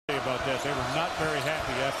about that. They were not very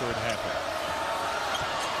happy after it happened.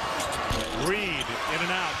 Reed in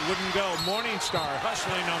and out, wouldn't go. Morningstar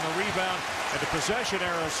hustling on the rebound, and the possession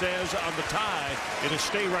arrow says on the tie it'll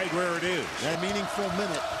stay right where it is. A meaningful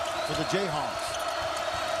minute for the Jayhawks.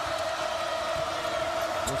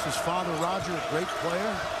 This is Father Roger, a great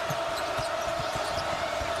player.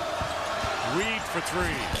 Reed for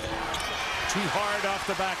three. Too hard off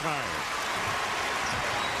the back iron.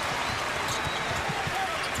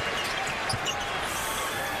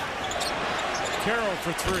 Carroll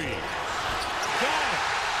for three. Got it.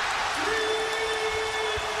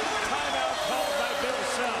 Timeout called by Bill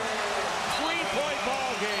Self. 3-point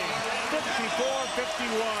ball game.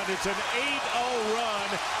 54-51. It's an 8-0 run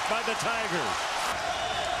by the Tigers.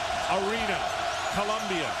 Arena,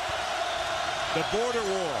 Columbia. The border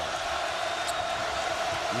war.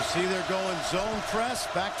 You see they're going zone press,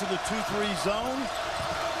 back to the 2-3 zone.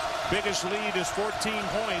 Biggest lead is 14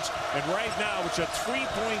 points, and right now it's a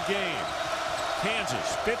 3-point game.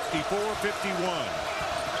 Kansas, 54-51.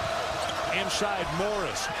 Inside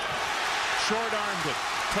Morris. Short-armed it.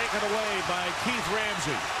 Taken away by Keith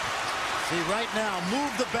Ramsey. See, right now,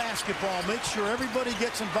 move the basketball. Make sure everybody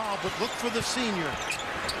gets involved, but look for the senior.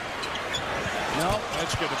 No.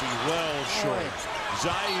 That's going to be well short.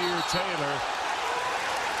 Zaire Taylor.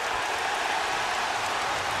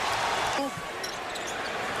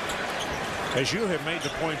 As you have made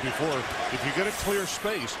the point before, if you get a clear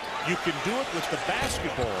space, you can do it with the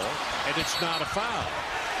basketball, and it's not a foul.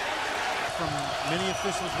 From many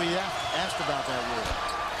officials we asked about that rule.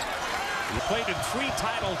 He played in 3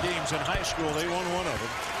 title games in high school. They won one of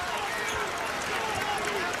them.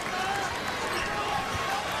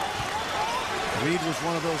 Reed was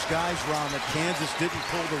one of those guys, Ron, that Kansas didn't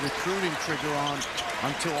pull the recruiting trigger on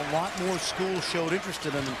until a lot more schools showed interest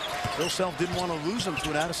in him. Bill Self didn't want to lose him to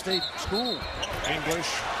an out-of-state school. English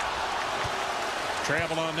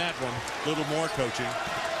travel on that one. A little more coaching.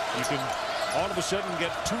 You can all of a sudden get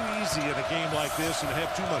too easy in a game like this and have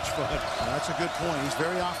too much fun. Well, that's a good point. He's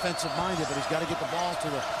very offensive-minded, but he's got to get the ball to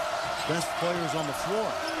the best players on the floor.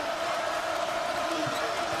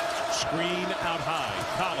 Screen out high.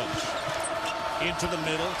 Collins into the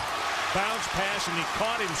middle. Bounce pass, and he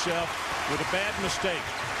caught himself with a bad mistake.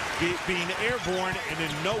 Being airborne and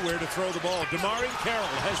in nowhere to throw the ball. DeMarre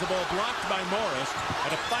Carroll has the ball blocked by Morris,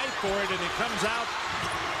 and a fight for it, and it comes out.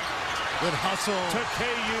 Good hustle. To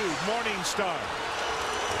KU, Morningstar.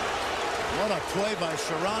 What a play by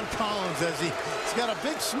Sharon Collins as he's got a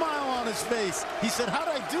big smile on his face. He said, how'd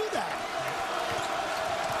I do that?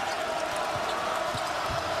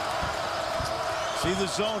 See the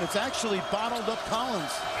zone. It's actually bottled up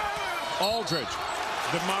Collins. Aldridge.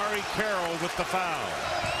 DeMarre Carroll with the foul.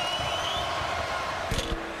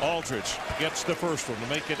 Aldridge gets the first one to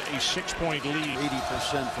make it a 6-point lead.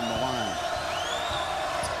 80% from the line.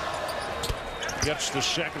 Gets the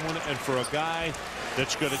second one, and for a guy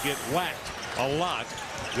that's going to get whacked a lot,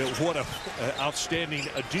 what a outstanding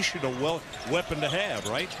additional weapon to have,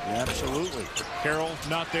 right? Yeah, absolutely. Carroll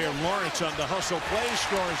not there. Lawrence on the hustle play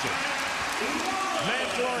scores it.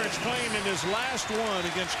 Matt Lawrence playing in his last one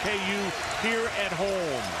against KU here at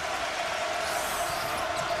home.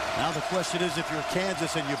 Now the question is, if you're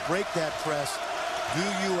Kansas and you break that press, do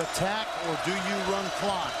you attack or do you run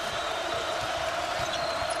clock?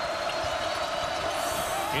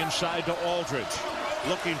 Inside to Aldridge,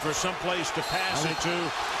 looking for some place to pass it to,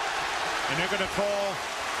 and they're going to call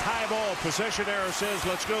tie ball. Possession arrow says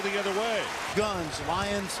let's go the other way. Guns,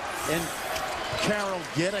 Lions, and Carroll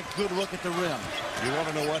get a good look at the rim. You want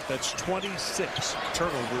to know what? That's 26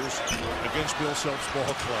 turnovers against Bill Self's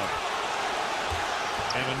ball club.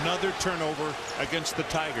 And another turnover against the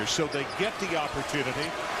Tigers. So they get the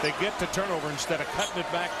opportunity. They get the turnover. Instead of cutting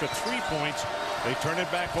it back to 3 points, they turn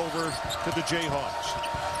it back over to the Jayhawks.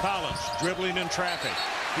 Collins dribbling in traffic.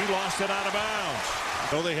 He lost it out of bounds.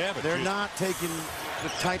 So they have it. They're not taking the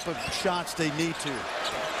type of shots they need to.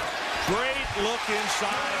 Great look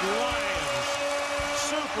inside. Lions.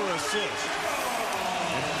 Super assist.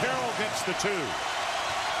 And Carroll gets the 2.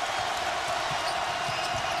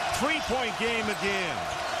 3-point game again.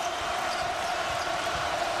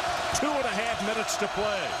 2.5 minutes to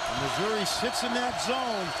play. Missouri sits in that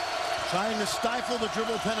zone, trying to stifle the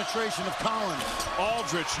dribble penetration of Collins.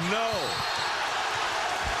 Aldridge, no.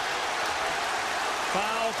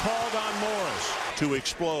 Foul called on Morris to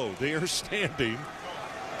explode. They are standing.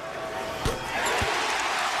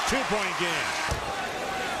 2-point game.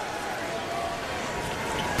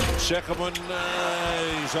 Second one,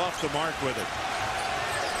 he's off the mark with it.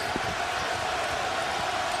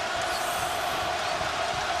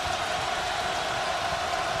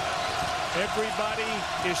 Everybody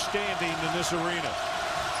is standing in this arena.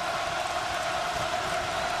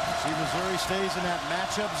 See, Missouri stays in that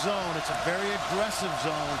matchup zone. It's a very aggressive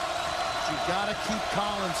zone. You've got to keep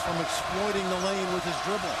Collins from exploiting the lane with his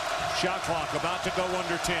dribble. Shot clock about to go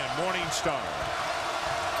under 10. Morningstar.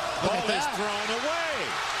 Ball is thrown away.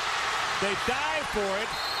 They dive for it,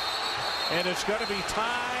 and it's going to be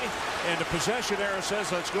tie. And the possession arrow says,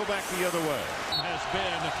 let's go back the other way. Has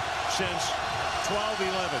been since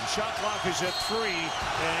 12-11. Shot clock is at 3,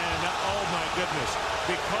 and oh my goodness,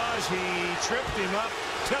 because he tripped him up,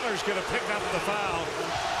 Tiller's going to pick up the foul.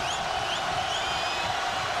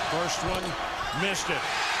 First one, missed it.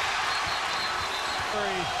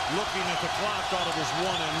 Looking at the clock, thought it was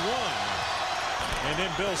 1-1. And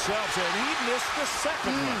then Bill Self said he missed the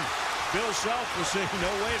second one. Bill Self was saying,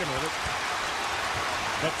 no, wait a minute.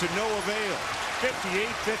 But to no avail.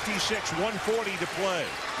 58-56, 1:40 to play.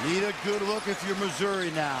 Need a good look if you're Missouri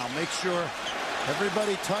now. Make sure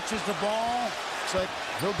everybody touches the ball. It's like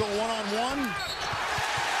he'll go one-on-one.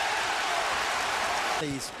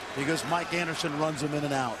 Because Mike Anderson runs him in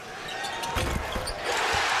and out.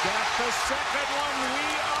 Got the second one.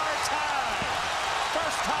 We are tied.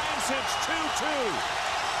 First time since 2-2.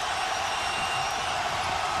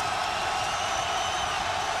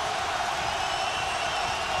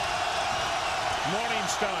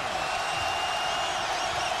 Morningstar.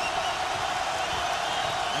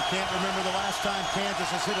 I can't remember the last time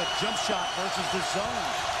Kansas has hit a jump shot versus this zone.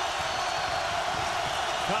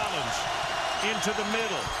 Collins into the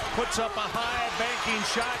middle, puts up a high banking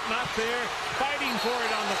shot, not there, fighting for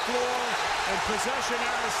it on the floor, and possession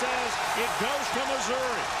arrow says it goes to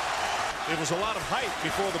Missouri. It was a lot of hype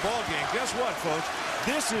before the ball game. Guess what, folks?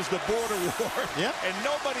 This is the border war. Yep. And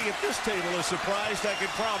nobody at this table is surprised, I can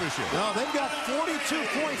promise you. No, they've got 42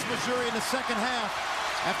 points, Missouri, in the second half,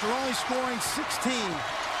 after only scoring 16.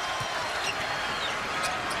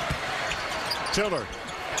 Tiller,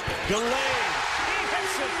 delayed. He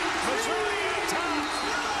hits it. Missouri on top.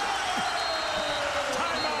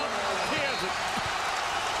 Timeout, Kansas.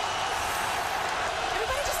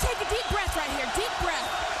 Everybody just take a deep breath right here. Deep breath.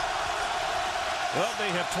 Well,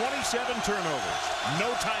 they have 27 turnovers.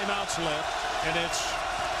 No timeouts left. And it's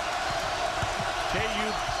KU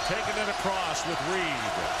taking it across with Reed.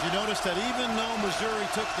 You notice that even though Missouri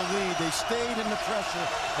took the lead, they stayed in the pressure,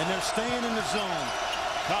 and they're staying in the zone.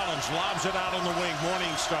 Collins lobs it out on the wing.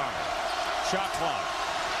 Morningstar. Shot clock.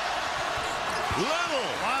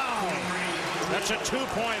 Little. Wow. That's a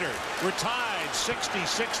two-pointer. We're tied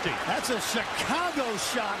 60-60. That's a Chicago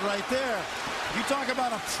shot right there. You talk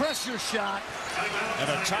about a pressure shot. And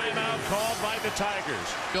a timeout called by the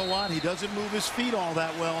Tigers. You know what? He doesn't move his feet all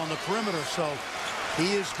that well on the perimeter, so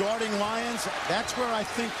he is guarding Lyons. That's where I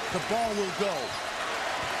think the ball will go.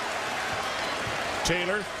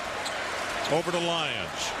 Taylor over to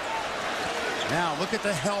Lyons. Now look at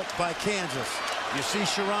the help by Kansas. You see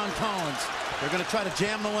Sharon Collins. They're going to try to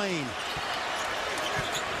jam the lane.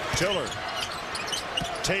 Tiller.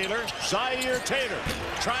 Taylor. Zaire Taylor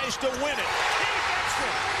tries to win it. He gets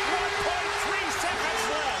it. 1.3 seconds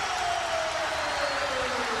left.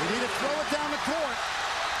 You need to throw it down the court.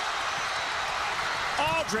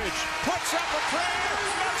 Aldridge puts up a prayer.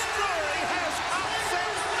 Missouri has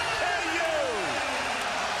upset KU.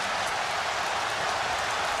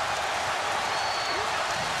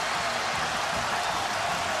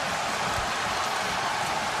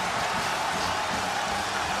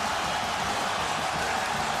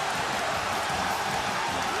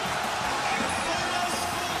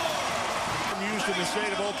 In the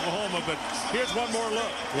state of Oklahoma, but here's one more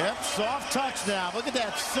look. Yep, soft touch now. Look at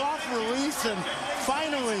that soft release, and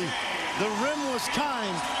finally the rim was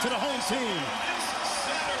kind to the home team.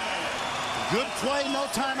 Good play, no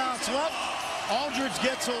timeouts left. Aldridge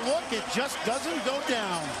gets a look. It just doesn't go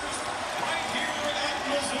down.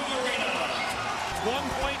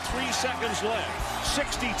 1.3 seconds left.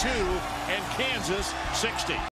 62 and Kansas 60.